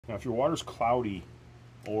Now if your water's cloudy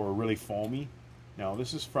or really foamy, now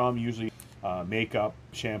this is from usually makeup,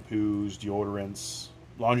 shampoos, deodorants,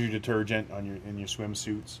 laundry detergent in your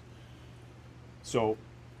swimsuits. So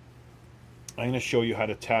I'm going to show you how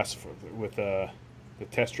to test with the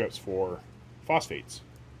test strips for phosphates.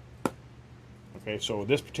 Okay, so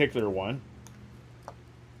this particular one,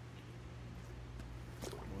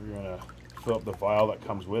 we're going to fill up the vial that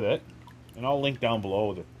comes with it, and I'll link down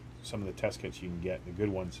below some of the test kits you can get, the good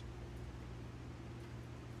ones.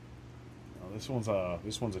 Now, this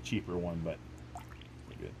one's a cheaper one, but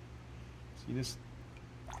pretty good. So you just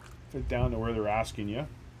fit down to where they're asking you.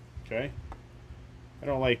 Okay. I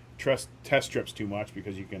don't like test strips too much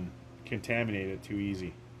because you can contaminate it too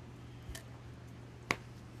easy.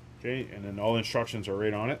 Okay, and then all the instructions are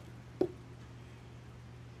right on it. You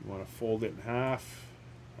want to fold it in half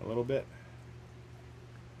a little bit.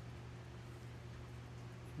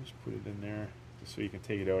 Just put it in there just so you can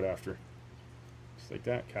take it out after. Just like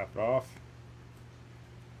that, cap it off.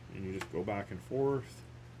 And you just go back and forth.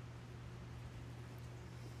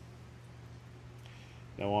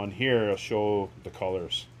 Now on here I'll show the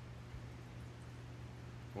colors,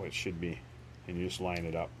 what it should be, and you just line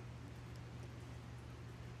it up.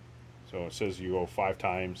 So it says you go 5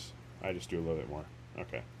 times. I just do a little bit more.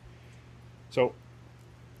 Okay. So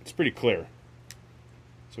it's pretty clear.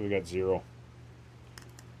 So we got 0.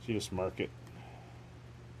 So you just mark it.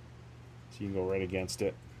 So you can go right against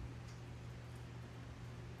it.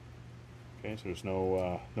 Okay, so there's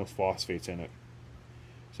no phosphates in it.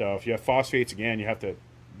 So if you have phosphates, again, you have to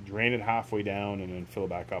drain it halfway down and then fill it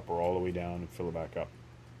back up, or all the way down and fill it back up.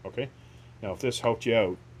 Okay? Now if this helped you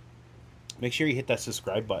out, make sure you hit that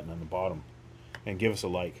subscribe button on the bottom and give us a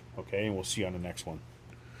like, okay? And we'll see you on the next one.